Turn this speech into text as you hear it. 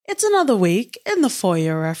It's another week in the For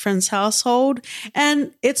Your Reference household,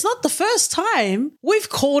 and it's not the first time we've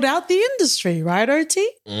called out the industry, right, OT?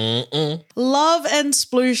 Love and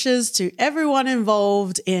splooshes to everyone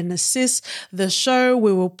involved in Sis, the show.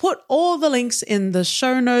 We will put all the links in the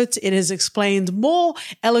show notes. It is explained more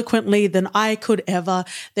eloquently than I could ever.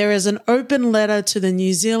 There is an open letter to the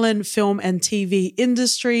New Zealand film and TV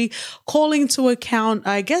industry calling to account,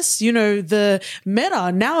 I guess, the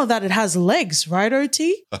meta now that it has legs, right,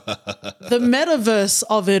 OT? The metaverse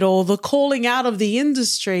of it all, the calling out of the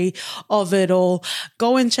industry of it all.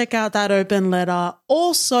 Go and check out that open letter.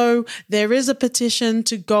 Also, there is a petition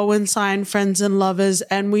to go and sign Friends and Lovers,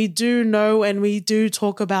 and we do know and we do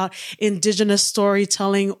talk about Indigenous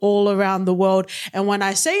storytelling all around the world. And when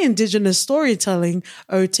I say Indigenous storytelling,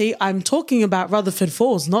 OT, I'm talking about Rutherford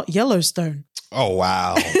Falls, not Yellowstone. Oh,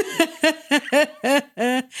 wow.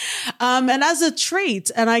 And as a treat,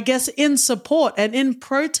 and I guess in support and in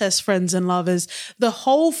protest, Friends and Lovers, the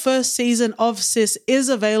whole first season of Sis is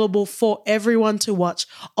available for everyone to watch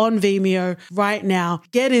on Vimeo right now.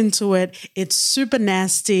 Get into it. It's super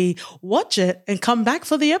nasty. Watch it and come back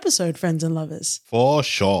for the episode, Friends and Lovers. For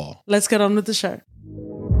sure. Let's get on with the show.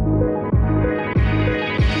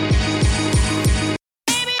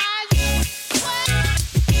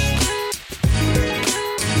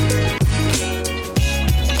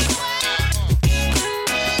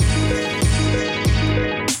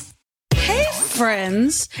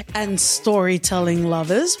 Friends and storytelling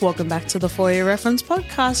lovers, welcome back to the For Your Reference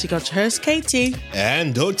podcast. You got your host, Katie.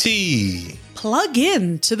 And OT. Plug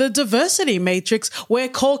in to the diversity matrix where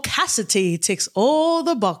Caucasity ticks all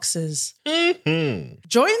the boxes. Join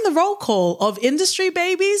the roll call of industry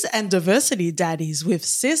babies and diversity daddies with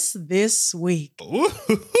Sis this week.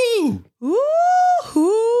 Woohoo!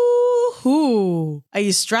 Woohoo! Are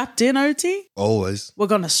you strapped in, OT? Always. We're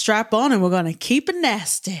going to strap on and we're going to keep it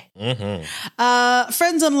nasty.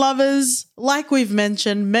 Friends and lovers, like we've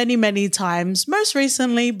mentioned many, many times, most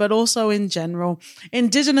recently, but also in general,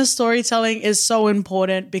 Indigenous storytelling is so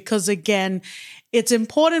important because, again, it's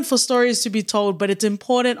important for stories to be told, but it's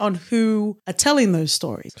important on who are telling those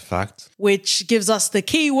stories. Fact. Which gives us the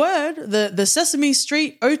key word, the Sesame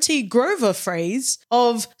Street O.T. Grover phrase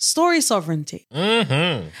of story sovereignty.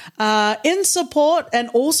 In support, and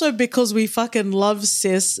also because we fucking love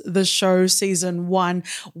Sis, the show season 1,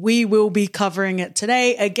 we will be covering it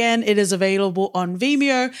today. Again, it is available on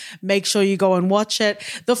Vimeo. Make sure you go and watch it.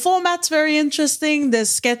 The format's very interesting. There's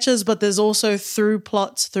sketches, but there's also through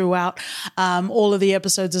plots throughout all of the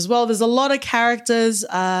episodes as well. There's a lot of characters.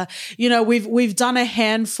 We've done a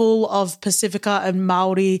handful of Pacifica and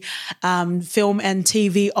Maori film and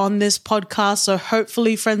TV on this podcast. So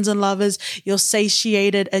hopefully, friends and lovers, you're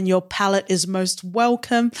satiated and your palate is most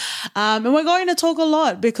welcome. And we're going to talk a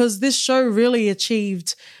lot because this show really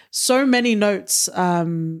achieved so many notes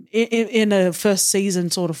in a first season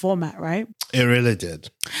sort of format, right? It really did.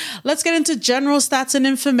 Let's get into general stats and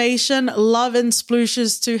information. Love and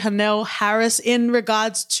splooshes to Hanelle Harris in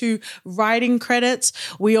regards to writing credits.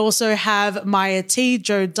 We also have Maya T,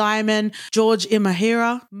 Joe Diamond, George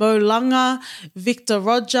Imahira, Mo Lunga, Victor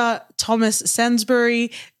Roger, Thomas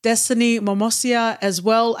Sansbury, Destiny Momosia, as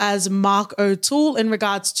well as Mark O'Toole in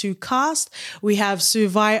regards to cast. We have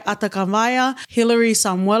Suvai Atakamaya, Hilary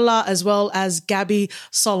Samuela, as well as Gabby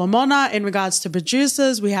Solomona in regards to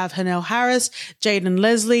producers. We have Hanelle Harris, Jaden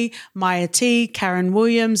Leslie, Maya T, Karen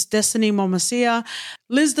Williams, Destiny Momosia,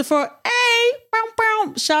 Liz DeFore,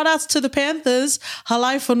 shout outs to the Panthers,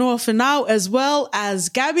 Halai Fonua Finau, as well as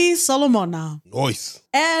Gabby Solomona. Nice.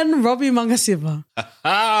 And Robbie Mangasiva.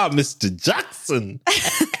 Mr. Jackson.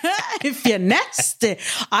 If you're nasty.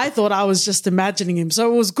 I thought I was just imagining him.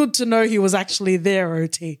 So it was good to know he was actually there,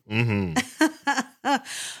 OT.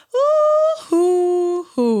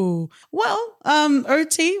 Well,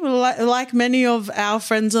 OT, like many of our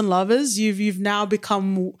friends and lovers, you've now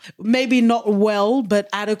become maybe not well, but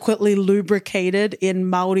adequately lubricated in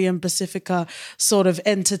Maori and Pacifica sort of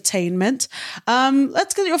entertainment.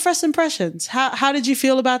 Let's get your first impressions. How did you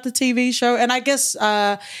feel about the TV show? And I guess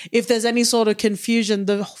if there's any sort of confusion,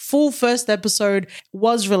 the full first episode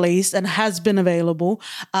was released and has been available,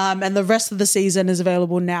 and the rest of the season is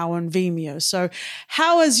available now on Vimeo. So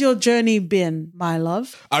how has your journey been, my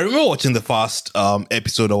love? I remember watching the first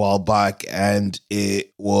episode a while back, and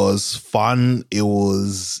it was fun. It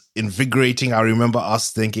was invigorating. I remember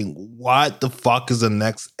us thinking, what the fuck is the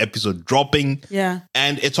next episode dropping? Yeah.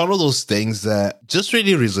 And it's one of those things that just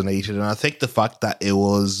really resonated. And I think the fact that it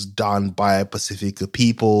was done by Pacifica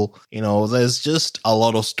people, there's just a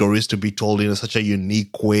lot of stories to be told in such a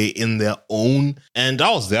unique way in their own. And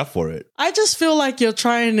I was there for it. I just feel like you're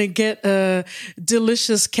trying to get a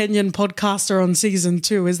delicious Kenyan podcaster on season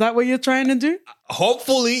 2. Is that what you're trying to do?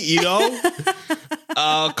 Hopefully,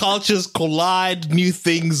 cultures collide, new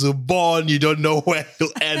things are born. You don't know where you'll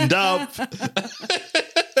end up.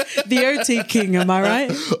 The OT King, am I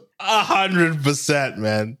right? 100%,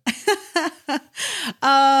 man.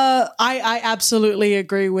 I absolutely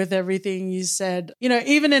agree with everything you said.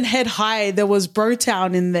 Even in Head High, there was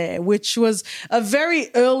Brotown in there, which was a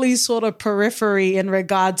very early sort of periphery in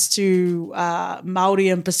regards to Maori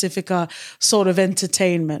and Pacifica sort of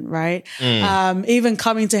entertainment, right? Even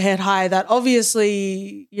coming to Head High, that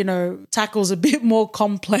obviously, tackles a bit more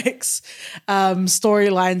complex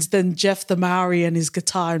storylines than Jeff the Maori and his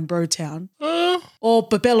guitar in Brotown. Or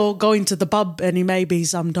Babello going to the pub and he may be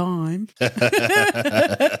sometime.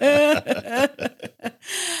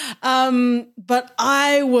 But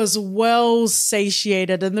I was well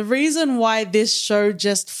satiated. And the reason why this show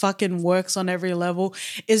just fucking works on every level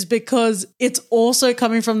is because it's also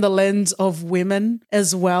coming from the lens of women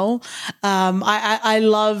as well. I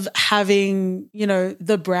love having,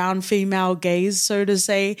 the brown female gaze, so to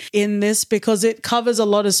say, in this because it covers a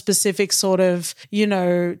lot of specific sort of,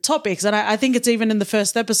 topics. And I think it's even in the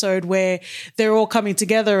first episode where they're all coming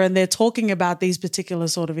together and they're talking about these particular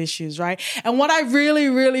sort of issues, right? And what I really,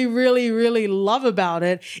 really, really, really love about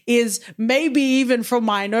it is maybe even from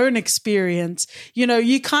my own experience,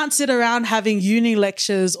 you can't sit around having uni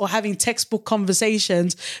lectures or having textbook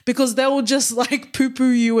conversations because they will just like poo-poo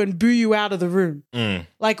you and boo you out of the room.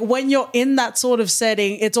 Like when you're in that sort of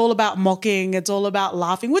setting, it's all about mocking, it's all about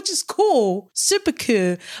laughing, which is cool, super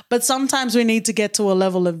cool. But sometimes we need to get to a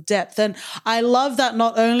level of depth. And I love that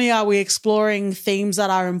not only are we exploring themes that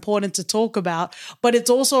are important to talk about, but it's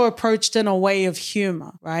also approached in a way of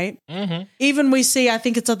humor, right? Even we see, I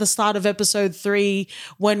think it's at the start of episode 3,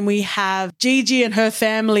 when we have Gigi and her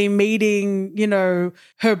family meeting,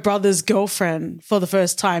 her brother's girlfriend for the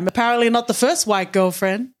first time. Apparently not the first white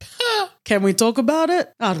girlfriend. Can we talk about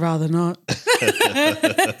it? I'd rather not.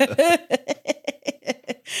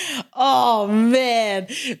 Oh man,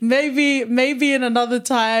 maybe in another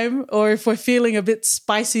time, or if we're feeling a bit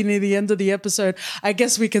spicy near the end of the episode, I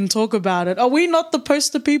guess we can talk about it. Are we not the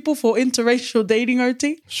poster people for interracial dating,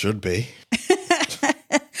 OT? Should be.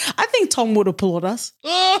 I think Tom would applaud us.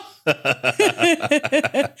 I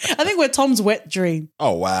think we're Tom's wet dream.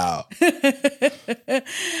 Oh, wow.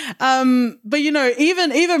 But,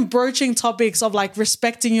 even broaching topics of like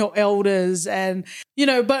respecting your elders and,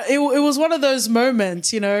 but it was one of those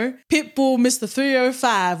moments, Pitbull, Mr.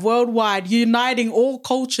 305, worldwide, uniting all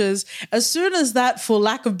cultures. As soon as that, for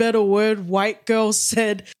lack of better word, white girl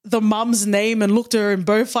said the mum's name and looked at her in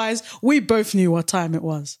both eyes, we both knew what time it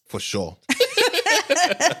was. For sure.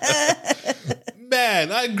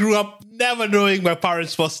 Man, I grew up never knowing my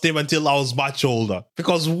parents' first name until I was much older.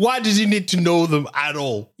 Because why did you need to know them at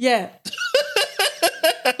all? Yeah.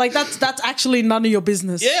 Like that's actually none of your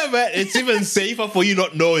business. Yeah, man. It's even safer for you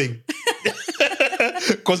not knowing.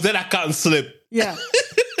 Because then I can't slip. Yeah.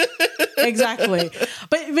 Exactly.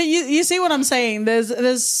 But you see what I'm saying?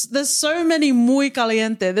 There's so many muy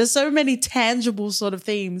caliente. There's so many tangible sort of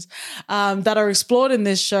themes that are explored in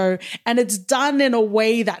this show, and it's done in a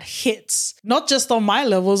way that hits, not just on my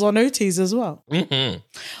levels, on OT's as well.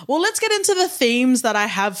 Well, let's get into the themes that I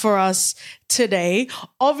have for us today.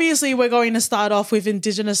 Obviously, we're going to start off with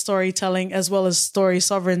Indigenous storytelling as well as story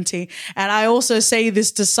sovereignty. And I also say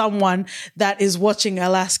this to someone that is watching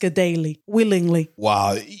Alaska daily, willingly.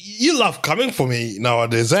 Wow, you love coming for me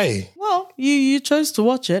nowadays, eh? Well, you chose to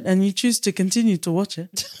watch it and you choose to continue to watch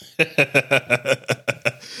it.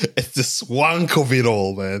 It's the swank of it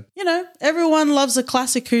all, man. Everyone loves a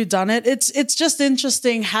classic whodunit. It's just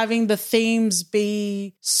interesting having the themes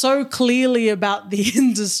be so clearly about the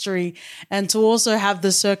industry and to also have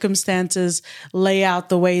the circumstances lay out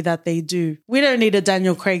the way that they do. We don't need a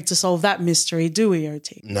Daniel Craig to solve that mystery, do we,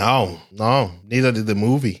 OT? No. Neither did the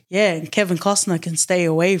movie. Yeah, and Kevin Costner can stay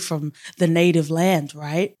away from the native land,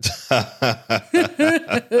 right?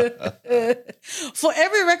 For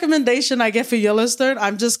every recommendation I get for Yellowstone,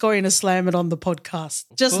 I'm just going to slam it on the podcast.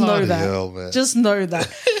 Just know that. Hell, man. Just know that.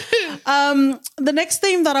 The next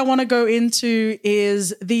theme that I want to go into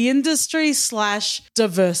is the industry /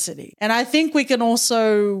 diversity. And I think we can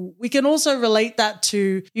also relate that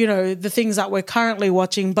to, the things that we're currently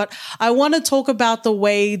watching. But I want to talk about the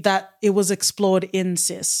way that it was explored in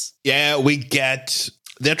Sis. Yeah,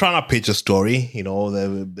 they're trying to pitch a story, in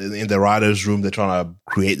the writer's room, they're trying to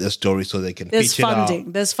create the story so they can pitch it out.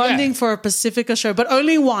 There's funding for a Pacifica show, but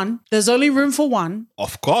only one. There's only room for one.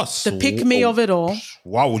 Of course. The pick me of it all.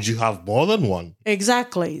 Why would you have more than one?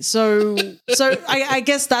 Exactly. So I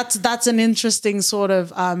guess that's an interesting sort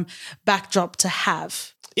of backdrop to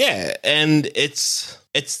have. Yeah, and it's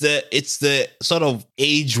the sort of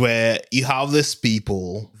age where you have these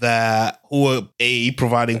people who are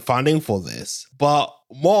providing funding for this, but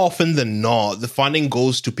more often than not, the funding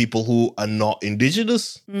goes to people who are not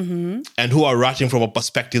indigenous and who are writing from a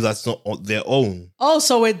perspective that's not their own. Oh,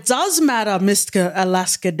 so it does matter, Mr.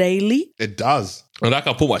 Alaska Daily. It does. And I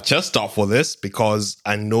can put my chest out for this because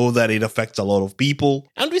I know that it affects a lot of people.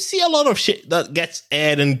 And we see a lot of shit that gets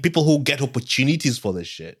aired and people who get opportunities for this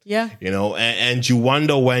shit. Yeah. And you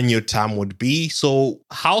wonder when your time would be. So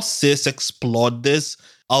how Sis explored this,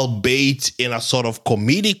 albeit in a sort of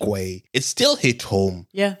comedic way, it still hit home.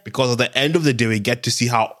 Yeah. Because at the end of the day, we get to see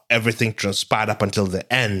how everything transpired up until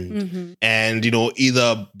the end. And,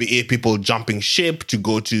 either be people jumping ship to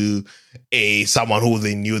go to someone who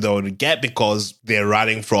they knew they would get because they're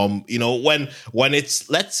writing from, when it's,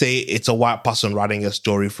 let's say it's a white person writing a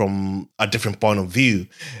story from a different point of view,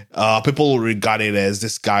 people regard it as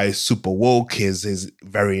this guy is super woke, he's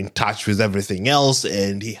very in touch with everything else,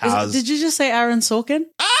 and he has... Did you just say Aaron Sorkin?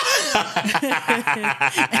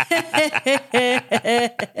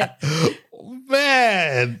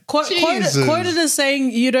 Man, quoted as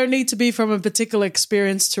saying you don't need to be from a particular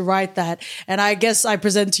experience to write that. And I guess I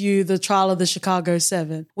present to you the trial of the Chicago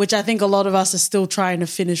 7, which I think a lot of us are still trying to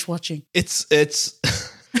finish watching. It's it's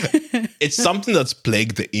something that's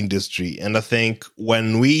plagued the industry. And I think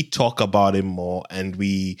when we talk about it more and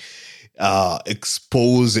we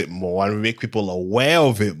expose it more and we make people aware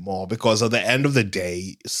of it more, because at the end of the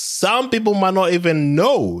day, some people might not even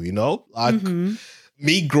know,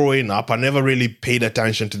 me growing up, I never really paid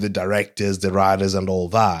attention to the directors, the writers, and all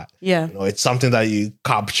that. Yeah. It's something that you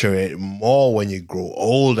capture it more when you grow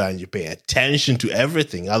older and you pay attention to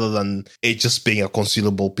everything other than it just being a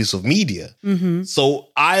consumable piece of media. So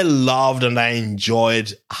I loved and I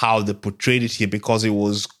enjoyed how they portrayed it here because it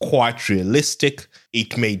was quite realistic.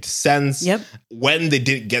 It made sense. Yep. When they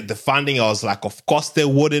didn't get the funding, I was like, of course they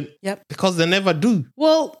wouldn't. Yep. Because they never do.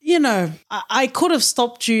 Well, I could have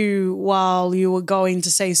stopped you while you were going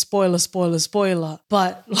to say spoiler, spoiler, spoiler.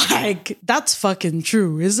 But that's fucking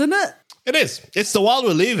true, isn't it? It is. It's the world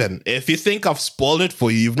we live in. If you think I've spoiled it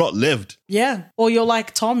for you, you've not lived. Yeah. Or you're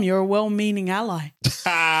like Tom, you're a well-meaning ally.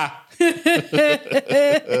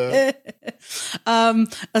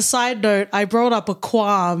 A side note, I brought up a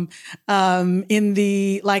qualm in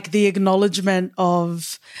the acknowledgement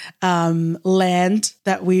of land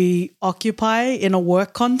that we occupy in a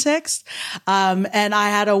work context. And I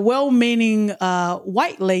had a well-meaning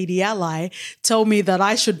white lady ally tell me that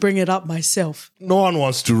I should bring it up myself. No one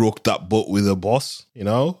wants to rock that boat with a boss,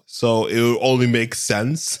 so it will only make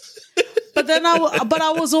sense. But then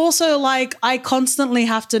I was also like, I constantly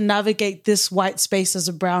have to navigate this white space as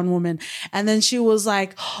a brown woman. And then she was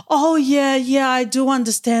like, oh, yeah, I do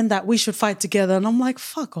understand that. We should fight together. And I'm like,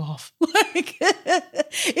 fuck off.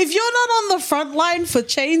 If you're not on the front line for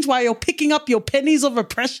change while you're picking up your pennies of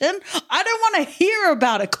oppression, I don't want to hear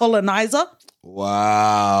about it, colonizer.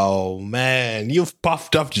 Wow, man, you've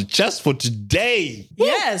puffed up your chest for today.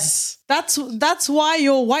 Yes, that's why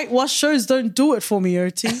your whitewash shows don't do it for me,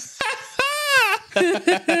 OT.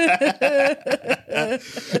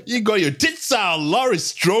 You got your tit style, Laurie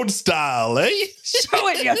Strode style, eh? Show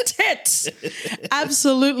it your tits.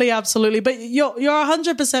 Absolutely. But you're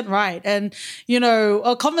 100% right. And,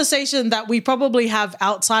 a conversation that we probably have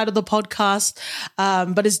outside of the podcast,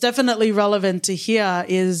 but it's definitely relevant to hear,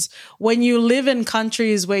 is when you live in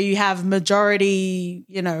countries where you have majority,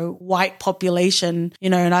 white population,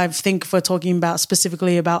 and I think if we're talking about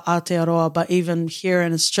specifically about Aotearoa, but even here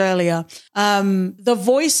in Australia, the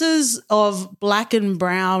voices of Black and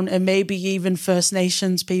Brown and maybe even First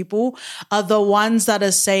Nations people are the ones that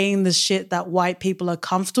are saying the shit that white people are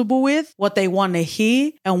comfortable with, what they want to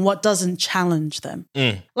hear, and what doesn't challenge them.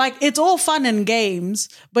 It's all fun and games,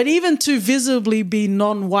 but even to visibly be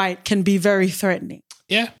non-white can be very threatening.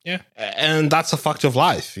 Yeah. And that's a fact of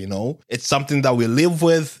life, It's something that we live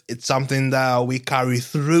with. It's something that we carry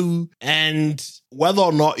through. And whether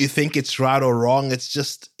or not you think it's right or wrong, it's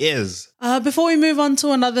just is. Before we move on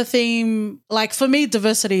to another theme, like for me,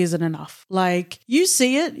 diversity isn't enough. Like you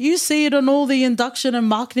see it on all the induction and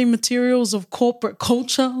marketing materials of corporate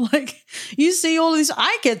culture. Like you see all these.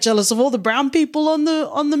 I get jealous of all the brown people on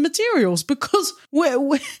the materials because where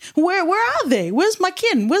are they? Where's my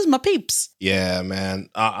kin? Where's my peeps? Yeah, man.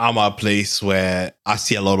 I'm at a place where I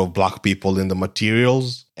see a lot of black people in the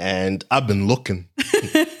materials, and I've been looking.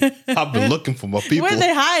 I've been looking for my people. Where are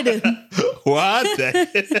they hiding? What?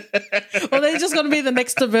 Well, they're just going to be the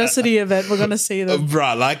next diversity event. We're going to see them.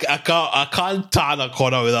 Bruh, like I can't turn a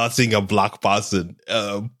corner without seeing a black person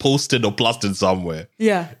posted or plastered somewhere.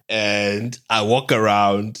 Yeah. And I walk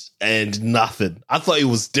around and nothing. I thought it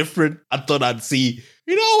was different. I thought I'd see,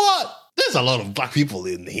 you know what? There's a lot of black people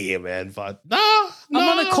in here, man. But I'm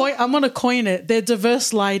gonna coin it. They're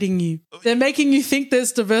diverse lighting you. They're making you think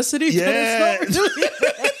there's diversity, yeah. but it's not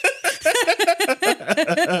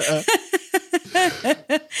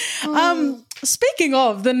really. Speaking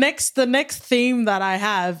of, the next theme that I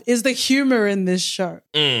have is the humor in this show.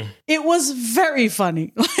 It was very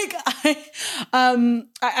funny. Like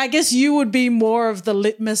I guess you would be more of the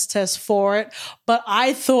litmus test for it, but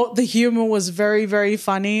I thought the humor was very, very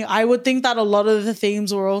funny. I would think that a lot of the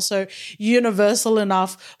themes were also universal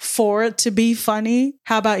enough for it to be funny.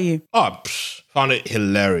 How about you? Found it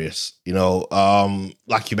hilarious. You know,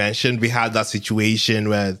 like you mentioned, we had that situation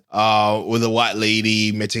with a white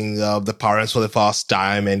lady meeting the parents for the first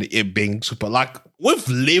time and it being super, like, we've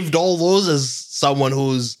lived all those as someone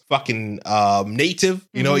who's fucking native.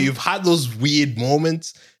 You know, you've had those weird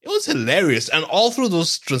moments. It was hilarious. And all through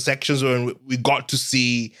those transactions when we got to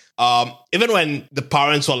see, even when the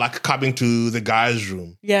parents were like coming to the guy's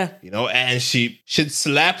room. Yeah. You know, and she'd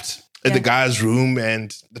slept in the guy's room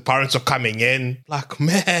and the parents are coming in. Like,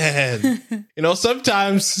 man, you know,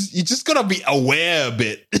 sometimes you just gotta be aware a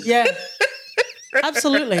bit. Yeah.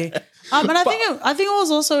 Absolutely. And I think it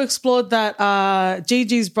was also explored that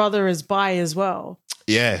Gigi's brother is bi as well.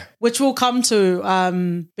 Yeah. Which we'll come to.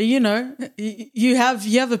 But you know, you have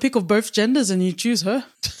a pick of both genders and you choose her.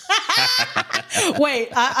 Wait,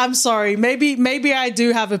 I'm sorry. Maybe I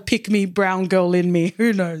do have a pick-me brown girl in me.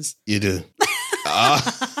 Who knows? You do.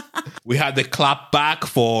 We had the clap back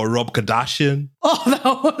for Rob Kardashian. Oh, that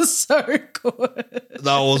was so good.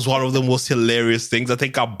 That was one of the most hilarious things. I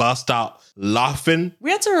think I burst out laughing. We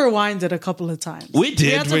had to rewind it a couple of times. We did.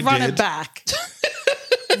 We had to run it back.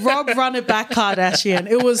 Rob, run it back, Kardashian.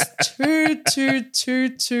 It was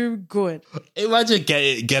too good. Imagine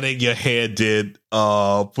getting your hair did,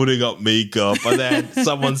 putting up makeup, and then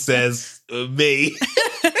someone says, me.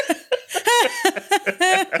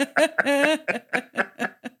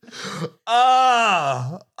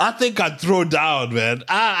 I think I'd throw down, man.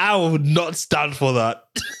 I would not stand for that.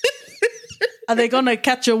 Are they going to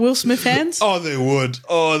catch your Will Smith hands? Oh, they would,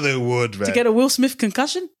 man. To get a Will Smith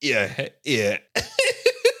concussion? Yeah.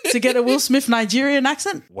 To get a Will Smith Nigerian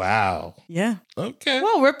accent? Wow. Yeah. Okay.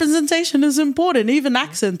 Well, representation is important, even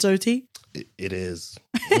accents, OT. It is.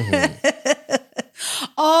 Mm-hmm.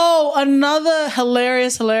 Oh, another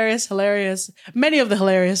hilarious. Many of the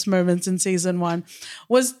hilarious moments in season 1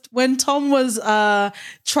 was when Tom was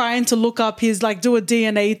trying to look up his, like, do a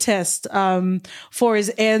DNA test for his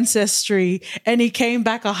ancestry, and he came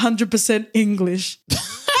back 100% English.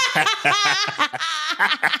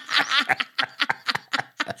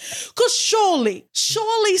 Because surely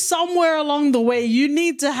somewhere along the way, you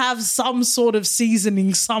need to have some sort of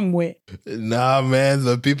seasoning somewhere. Nah, man,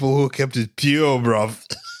 the people who kept it pure, bruv.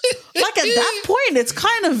 Like at that point, it's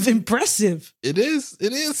kind of impressive. It is.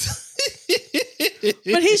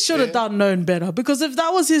 But he should have known better, because if that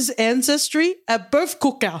was his ancestry at both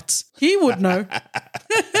cookouts, he would know.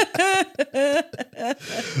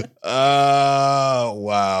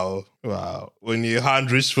 Wow. When your hand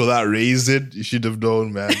reached for that raisin, you should have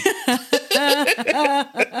known, man.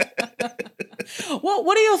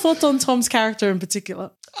 What are your thoughts on Tom's character in particular?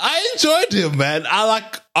 I enjoyed him, man.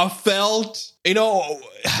 I felt, you know,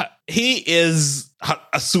 he is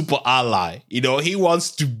a super ally. You know, he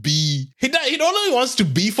wants to be, he not only wants to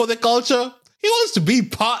be for the culture, he wants to be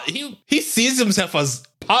part, he sees himself as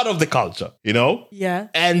part of the culture, you know? Yeah.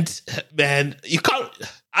 And, man,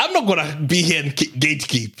 I'm not going to be here and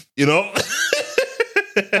gatekeep, you know?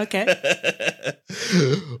 Okay.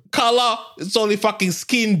 Color, it's only fucking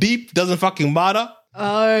skin deep, doesn't fucking matter.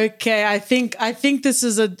 Okay, I think this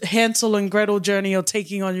is a Hansel and Gretel journey you're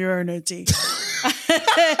taking on your own, OT.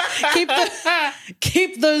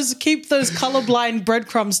 keep those colorblind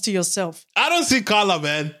breadcrumbs to yourself. I don't see color,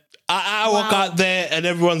 man. I walk out there and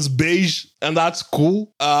everyone's beige, and that's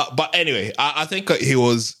cool. But anyway, I think he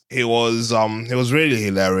was really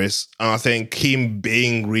hilarious, and I think him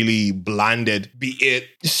being really blinded, be it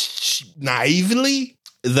naively,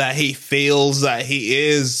 that he feels that he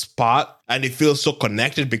is part, and he feels so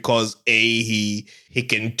connected because he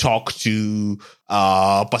can talk to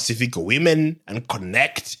Pacific women and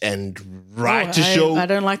connect and write a show. I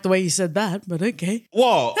don't like the way you said that, but okay.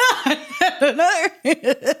 What? I don't know.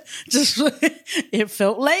 Just it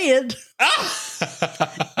felt layered.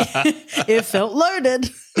 It felt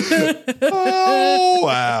loaded.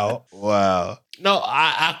 Oh wow. No,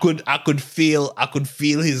 I could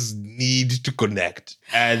feel his need to connect.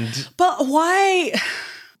 But why?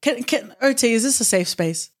 Can OT, is this a safe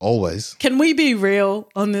space? Always. Can we be real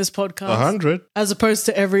on this podcast? 100. As opposed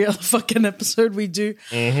to every other fucking episode we do.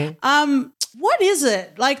 Mm-hmm. What is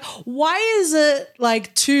it? Like, why is it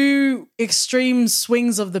like two extreme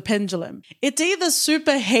swings of the pendulum? It's either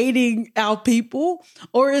super hating our people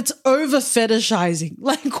or it's over fetishizing.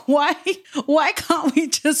 Like, why can't we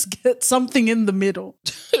just get something in the middle?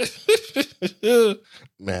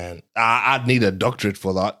 Man, I'd need a doctorate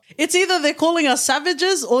for that. It's either they're calling us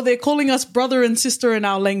savages or they're calling us brother and sister in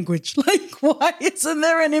our language. Like, why isn't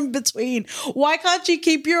there an in-between? Why can't you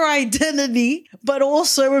keep your identity but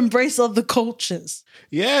also embrace other cultures?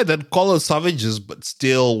 Yeah, they'd call us savages, but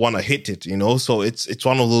still want to hit it, you know? So it's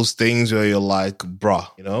one of those things where you're like, bruh,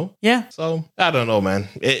 you know? Yeah. So, I don't know, man.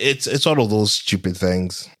 It's one of those stupid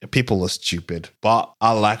things. People are stupid. But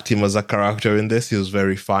I liked him as a character in this. He was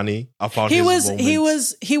very funny. I found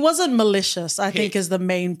he wasn't malicious, I think is the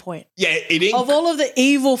main point. Yeah, of all of the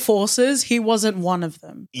evil forces, he wasn't one of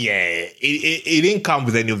them. Yeah, it didn't come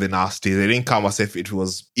with any of the nasty. It didn't come as if it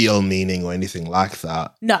was ill meaning or anything like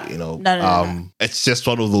that. No, you know, no. It's just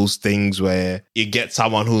one of those things where you get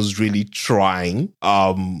someone who's really trying.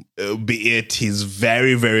 Be it he's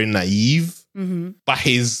very, very naive. Mm-hmm. But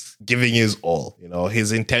he's giving his all. You know,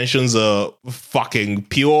 his intentions are fucking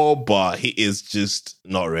pure, but he is just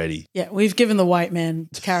not ready. Yeah, we've given the white man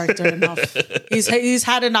character enough. He's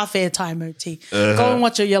had enough airtime, OT. Go and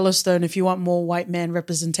watch your Yellowstone if you want more white man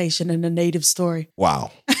representation in a native story.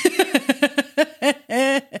 Wow.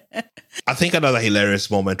 I think another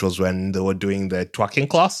hilarious moment was when they were doing the twerking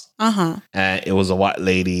class. And it was a white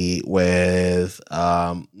lady with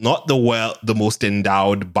not the most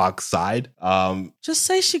endowed backside. Just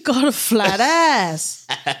say she got a flat ass.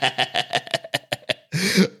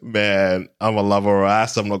 Man, I'm a lover of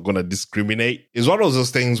ass. I'm not going to discriminate. It's one of those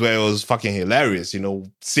things where it was fucking hilarious, you know,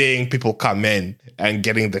 seeing people come in and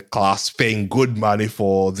getting the class, paying good money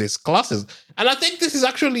for these classes. And I think this is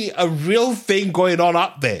actually a real thing going on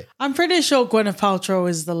up there. I'm pretty sure Gwyneth Paltrow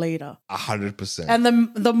is the leader. 100%. And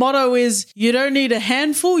the motto is, you don't need a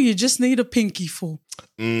handful, you just need a pinky full.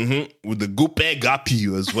 Mm-hmm. With the goop egg up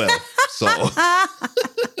you as well. So...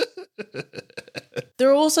 There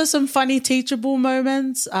are also some funny teachable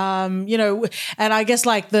moments, you know, and I guess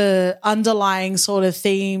like the underlying sort of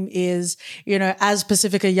theme is, you know, as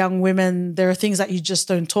Pacifica young women, there are things that you just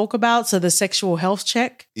don't talk about. So the sexual health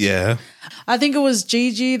check. Yeah. I think it was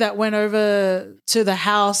Gigi that went over to the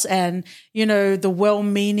house and, you know, the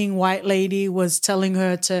well-meaning white lady was telling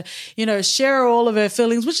her to, you know, share all of her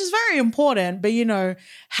feelings, which is very important. But, you know,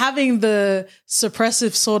 having the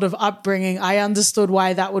suppressive sort of upbringing, I understood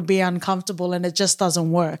why that would be uncomfortable and it just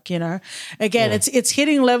doesn't work, you know. Again, it's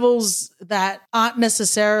hitting levels that aren't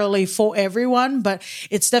necessarily for everyone, but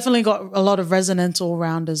it's definitely got a lot of resonance all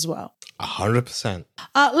around as well. 100%.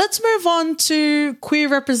 Let's move on to queer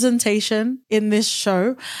representation in this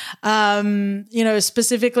show. You know,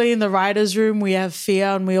 specifically in the writer's room, we have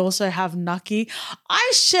Fia and we also have Nucky.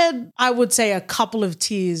 I shed, I would say, a couple of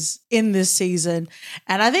tears in this season.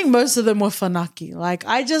 And I think most of them were for Nucky. Like,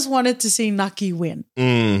 I just wanted to see Nucky win.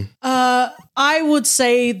 I would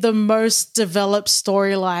say the most developed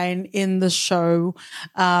storyline in the show.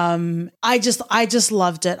 I just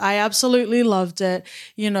loved it. I absolutely loved it.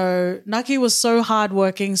 You know, Nucky was so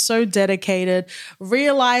hardworking, so dedicated,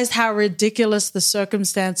 realized how ridiculous the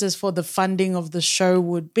circumstances for the funding of the show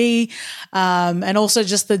would be, and also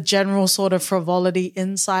just the general sort of frivolity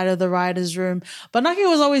inside of the writer's room. But Nucky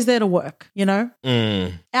was always there to work, you know?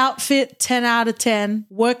 Outfit, 10 out of 10.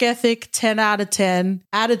 Work ethic, 10 out of 10.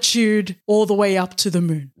 Attitude, all the way up to the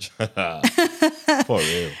moon. For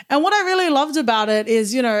real. And what I really loved about it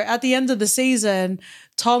is, you know, at the end of the season,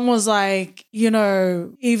 Tom was like,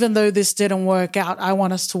 even though this didn't work out, I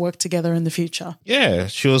want us to work together in the future. Yeah,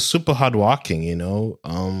 she was super hardworking,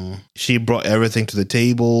 She brought everything to the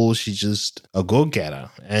table. She's just a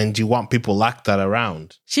go-getter. And you want people like that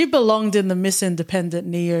around. She belonged in the Miss Independent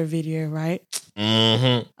Neo video, right?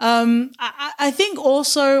 Mm-hmm. I think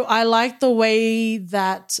also I like the way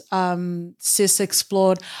that Sis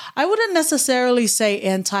explored, I wouldn't necessarily say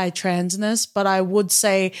anti-transness, but I would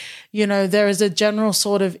say, there is a general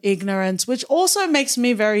sort of ignorance, which also makes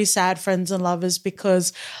me very sad, friends and lovers,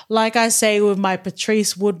 because like I say with my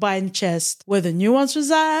Patrice Woodbine chest, where the nuance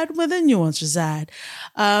reside, where the nuance reside.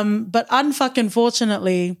 But unfucking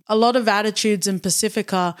fortunately, a lot of attitudes in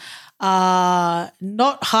Pacifica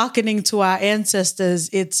not hearkening to our ancestors,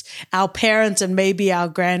 it's our parents and maybe our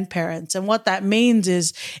grandparents. And what that means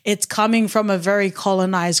is it's coming from a very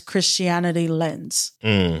colonized Christianity lens.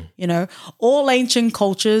 All ancient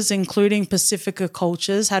cultures, including Pacifica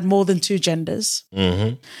cultures, had more than 2 genders.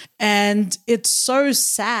 Mm-hmm. And it's so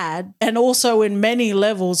sad and also in many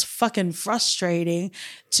levels fucking frustrating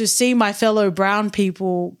to see my fellow brown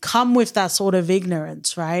people come with that sort of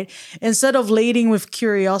ignorance, right? Instead of leading with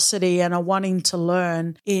curiosity and a wanting to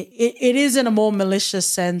learn, it is in a more malicious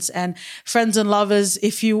sense. And friends and lovers,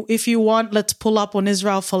 if you want, let's pull up on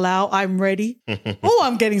Israel Folau. I'm ready. Oh,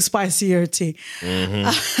 I'm getting spicy OT.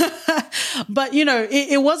 Mm-hmm. But,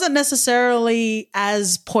 it wasn't necessarily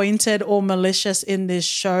as pointed or malicious in this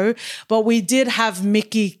show, but we did have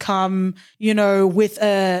Mickey come, with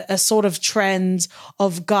a sort of trend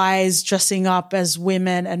of guys dressing up as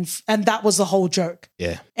women, and that was the whole joke.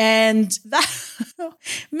 Yeah. And that,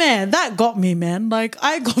 man, that got me, man. Like,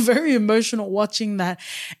 I got very emotional watching that.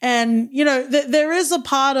 And, there is a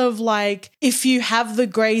part of like, if you have the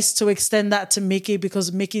grace to extend that to Mickey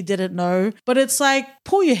because Mickey didn't know, but it's like,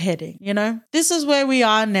 pull your head in, this is where we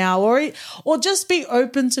are now, or just be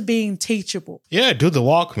open to being teachable. Yeah, do the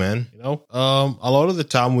walk, man. A lot of the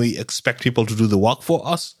time we expect people to do the work for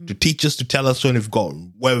us, to teach us, to tell us where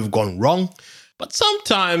we've gone wrong. But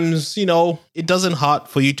sometimes, it doesn't hurt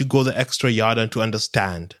for you to go the extra yard and to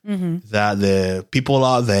understand that the people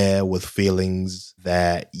are there with feelings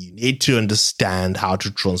that you need to understand how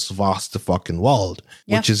to transverse the fucking world,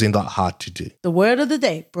 which isn't that hard to do. The word of the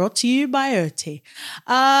day brought to you by OT.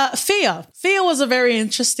 Fia. Fia was a very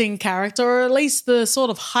interesting character, or at least the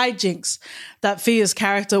sort of hijinks that Fia's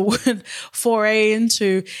character would foray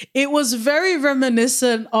into. It was very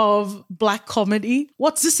reminiscent of black comedy.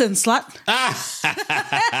 What's this in, slut?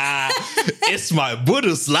 It's my Buddha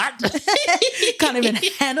slut. Can't even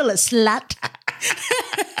handle a slut.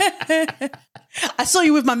 I saw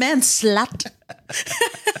you with my man, slut.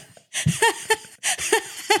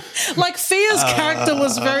 Like, Fia's character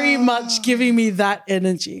was very much giving me that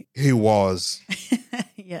energy. He was.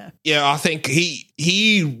 Yeah. Yeah, I think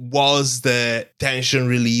he was the tension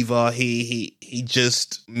reliever. He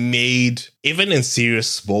just made, even in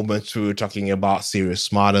serious moments, we were talking about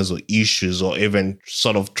serious matters or issues, or even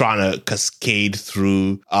sort of trying to cascade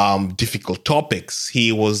through difficult topics.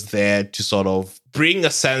 He was there to sort of bring a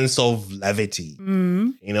sense of levity,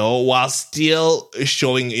 while still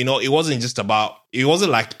showing, it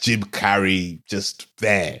wasn't like Jim Carrey just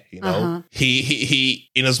there, He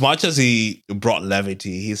in as much as he brought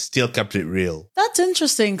levity, he still kept it real. That's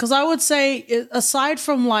interesting, because I would say, aside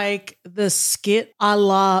from like the skit a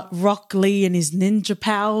la Rock Lee and his Ninja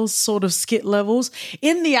Pals sort of skit levels,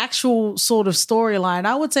 in the actual sort of storyline,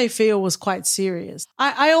 I would say Fia was quite serious.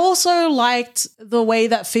 I also liked the way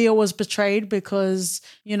that Fia was portrayed because,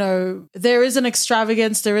 there is an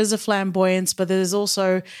extravagance, there is a flamboyance, but there's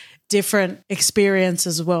also different experience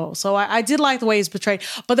as well. So I did like the way he's portrayed,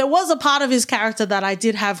 but there was a part of his character that I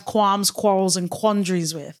did have qualms, quarrels, and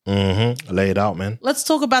quandaries with. Lay it out, man. Let's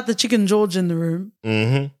talk about the Chicken George in the room.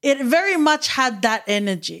 It very much had that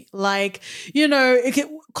energy, like,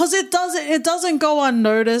 because it doesn't go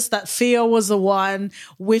unnoticed that Fia was the one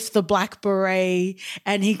with the black beret,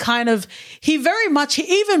 and he very much,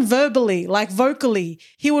 even vocally,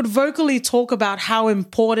 he would vocally talk about how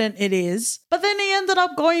important it is, but then he ended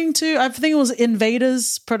up going to, I think it was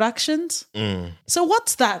Invaders Productions. So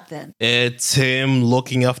what's that then? It's him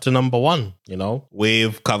looking after number one,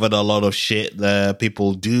 We've covered a lot of shit that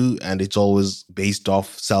people do, and it's always based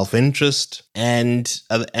off self-interest. And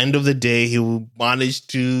at the end of the day, he managed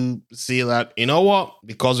to see that,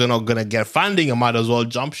 because we're not going to get funding, I might as well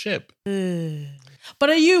jump ship. But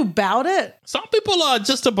are you about it? Some people are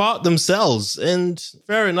just about themselves, and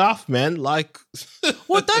fair enough, man. Like,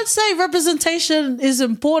 well, don't say representation is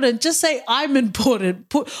important. Just say I'm important.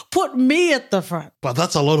 Put me at the front. But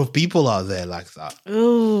that's a lot of people out there like that.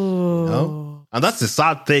 Ooh. And that's the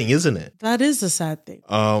sad thing, isn't it? That is the sad thing.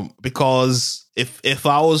 Because if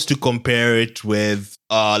I was to compare it with,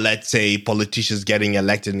 let's say, politicians getting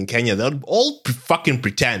elected in Kenya, they'll all fucking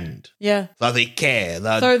pretend that they care.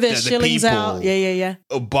 That throw their shillings out. Yeah.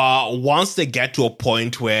 But once they get to a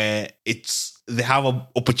point where they have an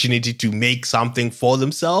opportunity to make something for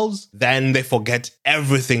themselves, then they forget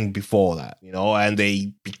everything before that, and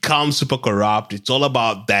they become super corrupt. It's all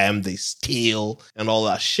about them. They steal and all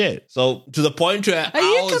that shit. So to the point where Are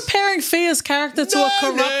you comparing Fia's character to a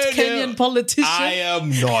corrupt Kenyan politician? I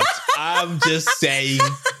am not. I'm just saying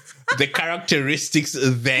the characteristics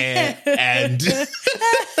are there, and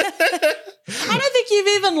I don't think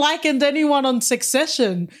you've even likened anyone on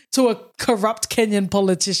Succession to a corrupt Kenyan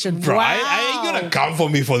politician. Bro, wow. I ain't gonna come for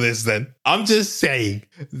me for this then. I'm just saying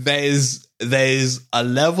there's a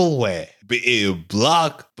level where, be it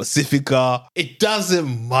Black, Pacifica, it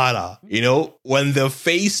doesn't matter. When they're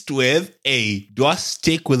faced with, do I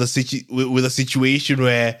stick with a situation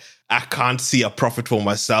where I can't see a profit for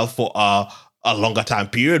myself for a longer time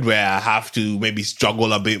period, where I have to maybe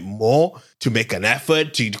struggle a bit more to make an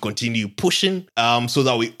effort to continue pushing, so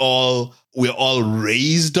that we're all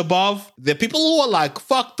raised above. There are people who are like,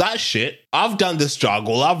 fuck that shit. I've done the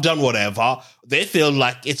struggle. I've done whatever. They feel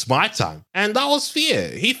like it's my time. And that was Fia.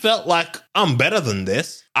 He felt like, I'm better than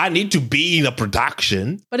this. I need to be in a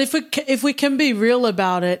production. But if we can be real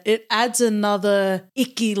about it, it adds another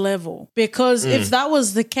icky level. Because if that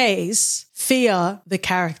was the case, Fia's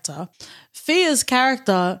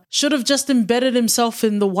character should have just embedded himself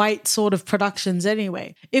in the white sort of productions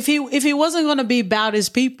anyway. If he wasn't going to be about his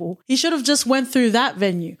people, he should have just went through that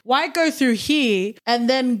venue. Why go through here and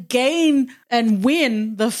then gain and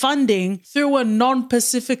win the funding through a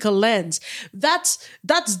non-Pacifica lens? That's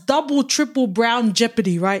double, triple brown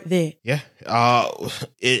jeopardy right there. Yeah.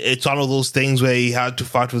 It's one of those things where he had to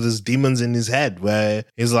fight with his demons in his head, where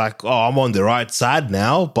he's like, oh, I'm on the right side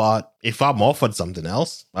now, but if I'm offered something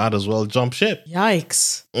else, might as well jump ship.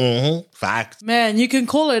 Yikes. Fact. Man, you can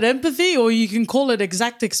call it empathy or you can call it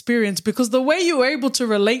exact experience, because the way you were able to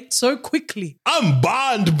relate so quickly. I'm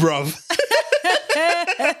banned, bruv.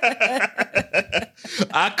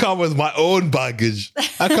 I come with my own baggage.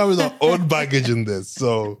 In this,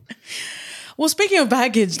 so... Well, speaking of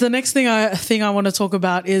baggage, the next thing I want to talk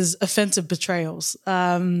about is offensive betrayals.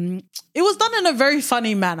 It was done in a very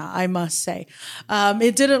funny manner, I must say.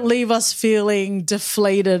 It didn't leave us feeling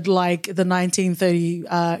deflated like the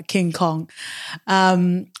 1930 King Kong.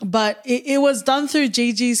 But it was done through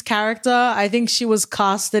Gigi's character. I think she was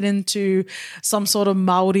casted into some sort of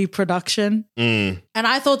Maori production. And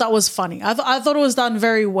I thought that was funny. I thought it was done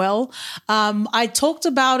very well. I talked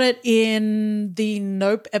about it in the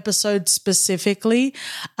Nope episode specifically.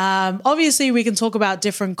 Obviously, we can talk about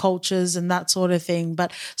different cultures and that sort of thing,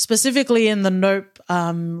 but specifically in the Nope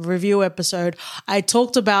review episode, I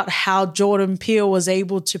talked about how Jordan Peele was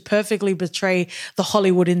able to perfectly portray the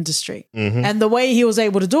Hollywood industry. And the way he was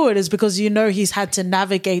able to do it is because, he's had to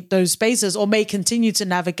navigate those spaces, or may continue to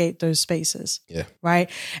navigate those spaces. Yeah. Right?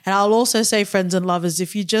 And I'll also say, friends and lovers,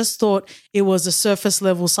 if you just thought it was a surface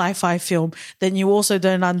level sci-fi film, then you also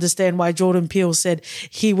don't understand why Jordan Peele said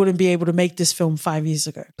he wouldn't be able to make this film 5 years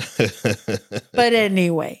ago. But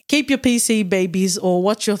anyway, keep your PC babies, or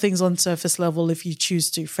watch your things on surface level if you choose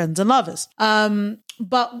to, friends and lovers.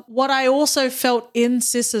 But what I also felt in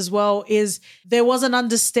Sis as well is there was an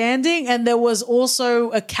understanding, and there was also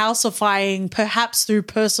a calcifying, perhaps through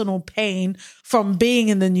personal pain, from being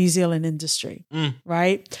in the New Zealand industry,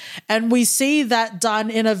 right? And we see that done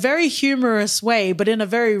in a very humorous way, but in a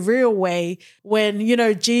very real way when,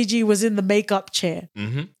 Gigi was in the makeup chair.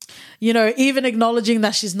 Even acknowledging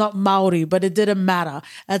that she's not Maori, but it didn't matter.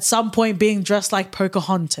 At some point being dressed like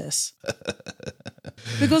Pocahontas.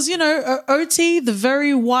 Because, OT, the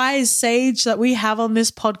very wise sage that we have on this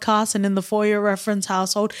podcast and in the For Your Reference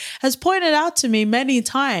household, has pointed out to me many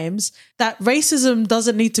times that racism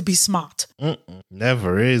doesn't need to be smart.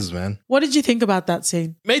 Never is, man. What did you think about that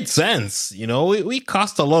scene? Made sense. We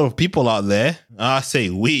cast a lot of people out there. I say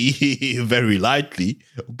we very lightly,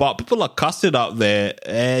 but people are casted out there,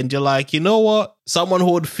 and you're like, you know what? Someone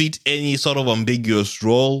who would fit any sort of ambiguous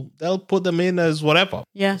role, they'll put them in as whatever.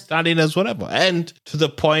 Yeah. Stand in as whatever. And to the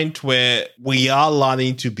point where we are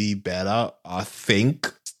learning to be better, I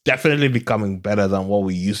think. definitely becoming better than what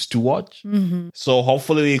we used to watch. Mm-hmm. So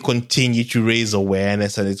hopefully we continue to raise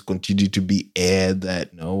awareness and it's continue to be aired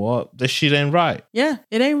that, you know what, this shit ain't right. Yeah,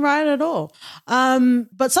 it ain't right at all.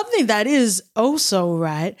 But something that is also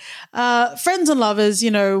right, friends and lovers,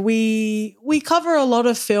 you know, we cover a lot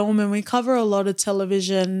of film and we cover a lot of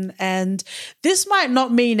television, and this might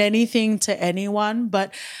not mean anything to anyone,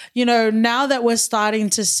 but, you know, now that we're starting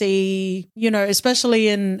to see, you know, especially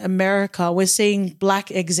in America, we're seeing Black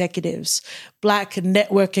executives, Black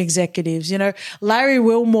network executives. You know, Larry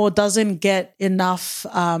Wilmore doesn't get enough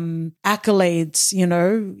accolades. You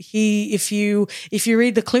know, if you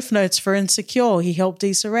read the cliff notes for Insecure, he helped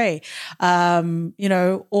Issa Rae. You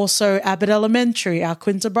know, also Abbott Elementary, our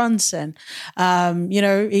Quinta Brunson. You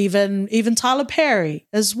know, even Tyler Perry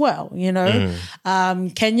as well. You know,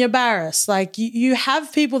 Kenya Barris. Like you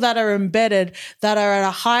have people that are embedded that are at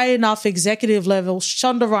a high enough executive level.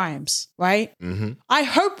 Shonda Rhimes, right? Mm-hmm. I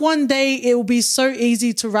hope one day it will be so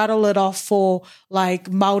easy to rattle it off for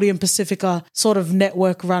like Maori and Pacifica sort of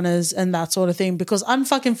network runners and that sort of thing, because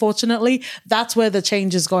unfucking fortunately, that's where the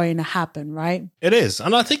change is going to happen, right? It is.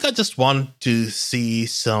 And I think I just want to see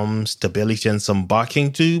some stability and some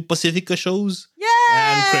backing to Pacifica shows.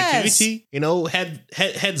 And creativity. You know,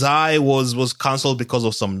 Head's Eye was cancelled because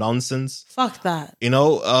of some nonsense. Fuck that. You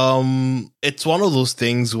know, it's one of those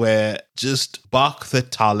things where just back the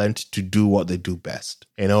talent to do what they do best.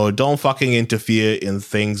 You know, don't fucking interfere in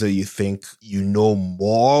things that you think you know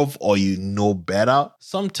more of or you know better.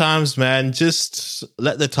 Sometimes, man, just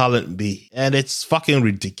let the talent be. And it's fucking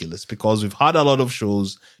ridiculous because we've had a lot of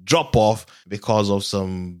shows drop off because of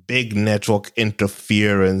some big network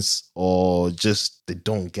interference or just they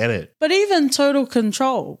don't get it. But even Total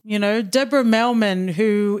Control, you know, Deborah Melman,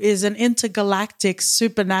 who is an intergalactic,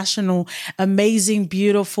 supranational, amazing,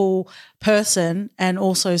 beautiful person and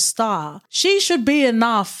also star, she should be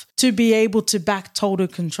enough to be able to back Total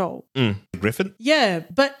Control. Griffin? Yeah,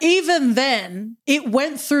 but even then, it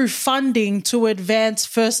went through funding to advance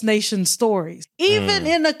First Nation stories. Even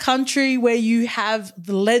in a country where you have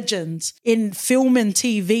the legends in film and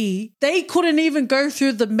TV, they couldn't even go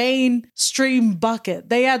through the mainstream bucket.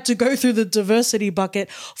 They had to go through the diversity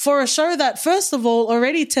bucket for a show that, first of all,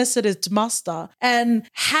 already tested its muster and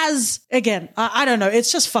has, again, I don't know,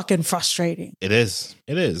 it's just fucking frustrating. It is.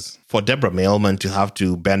 It is. For Deborah Mailman to have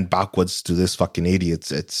to bend backwards to this fucking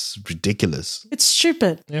idiot, it's ridiculous. It's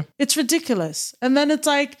stupid. Yeah. It's ridiculous. And then it's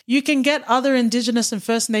like you can get other Indigenous and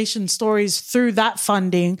First Nation stories through that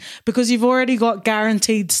funding because you've already got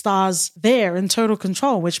guaranteed stars there in Total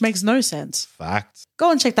Control, which makes no sense. Facts. Go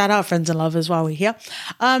and check that out, friends and lovers, while we're here.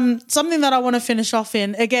 Something that I want to finish off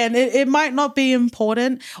in, again, it might not be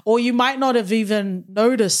important or you might not have even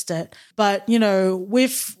noticed it, but, you know,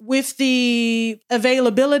 with the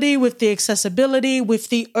availability, with the accessibility, with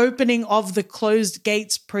the opening of the closed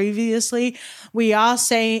gates previously, we are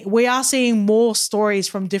seeing more stories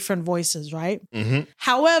from different voices, right? Mm-hmm.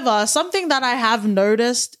 However, something that I have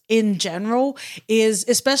noticed in general is,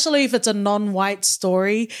 especially if it's a non-white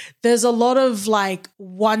story, there's a lot of like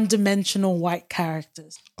one-dimensional white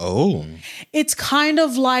characters. Oh. It's kind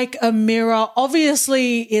of like a mirror.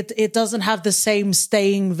 Obviously, it doesn't have the same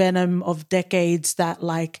staying venom of decades that,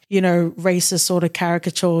 like, you know, racist sort of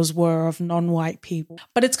caricatures were of non-white people.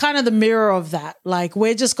 But it's kind of the mirror of that. Like,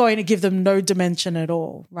 we're just going to give them no dimension at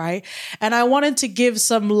all, right? And I wanted to give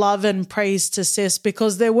some love and praise to Sis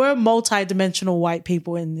because there were multi-dimensional white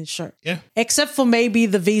people in this show. Yeah. Except for maybe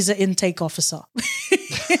the visa intake officer.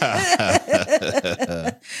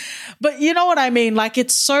 But you know what I mean? Like,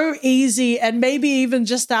 it's so easy, and maybe even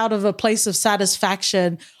just out of a place of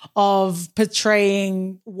satisfaction of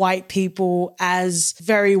portraying white people as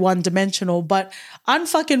very one-dimensional. But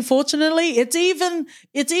unfucking fortunately, it's even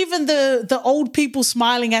the old people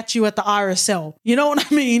smiling at you at the RSL. You know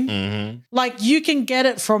what I mean? Mm-hmm. Like, you can get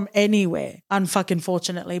it from anywhere, unfucking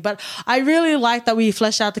fortunately. But I really like that we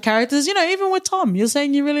flesh out the characters. You know, even with Tom, you're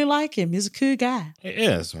saying you really like him. He's a cool guy. It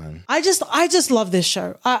is, man. I just love this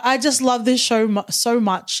show. I just love this show so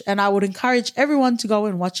much, and I would encourage everyone to go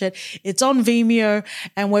and watch it. It's on Vimeo,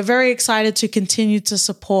 and we're very excited to continue to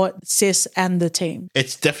support Sis and the team.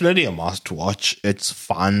 It's definitely a must watch. It's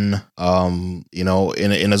fun. You know,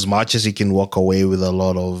 in as much as you can walk away with a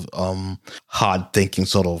lot of hard thinking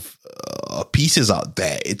sort of pieces out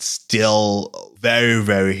there, it's still very,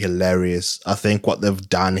 very hilarious. I think what they've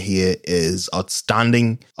done here is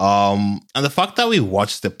outstanding. And the fact that we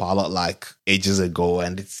watched the pilot like ages ago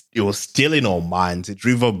and it was still in our minds, it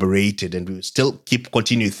reverberated, and we still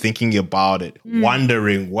continue thinking about it,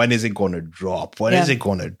 wondering when is it going to drop? When is it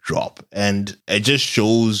going to drop? And it just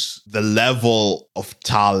shows the level of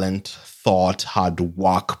talent, thought, hard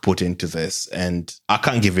work put into this. And I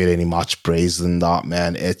can't give it any much praise than that,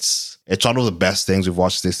 man. It's one of the best things we've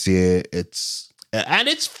watched this year. It's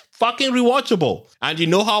fucking rewatchable. And you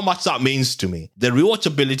know how much that means to me. The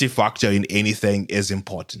rewatchability factor in anything is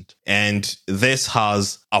important. And this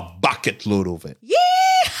has a bucket load of it.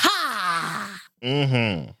 Yeehaw!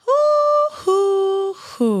 Mm-hmm.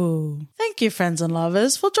 Thank you, friends and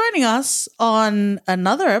lovers, for joining us on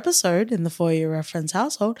another episode in the For Your Reference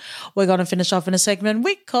household. We're going to finish off in a segment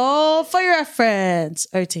we call For Your Reference.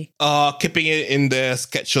 OT. Keeping it in the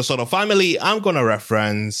sketch show sort of family, I'm going to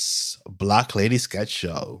reference Black Lady Sketch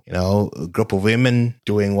Show. You know, a group of women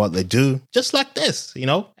doing what they do, just like this, you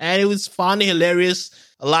know. And it was funny, hilarious,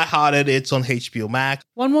 lighthearted. It's on HBO Max.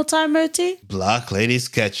 One more time, OT. Black Lady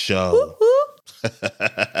Sketch Show. Woo-hoo.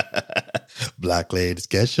 Black Lady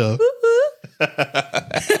Sketch Show.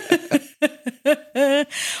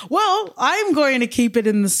 Well, I'm going to keep it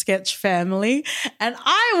in the sketch family, and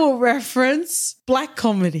I will reference black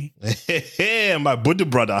comedy. Hey, my Buddha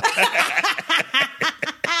brother.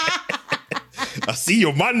 I see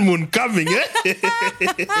your man moon coming, eh?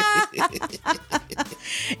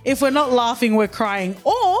 If we're not laughing, we're crying,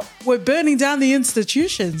 or we're burning down the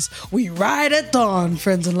institutions. We ride at dawn,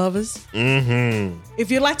 friends and lovers. Mm-hmm.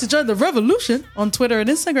 If you'd like to join the revolution on Twitter and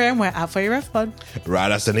Instagram, we're at ForYourRefPod.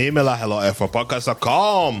 Write us an email at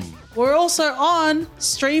hello@podcast.com. We're also on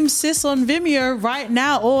Stream Sis on Vimeo right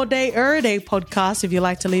now, all day, every day podcast. If you'd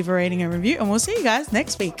like to leave a rating and review, and we'll see you guys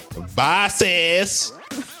next week. Bye, sis.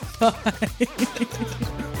 Bye.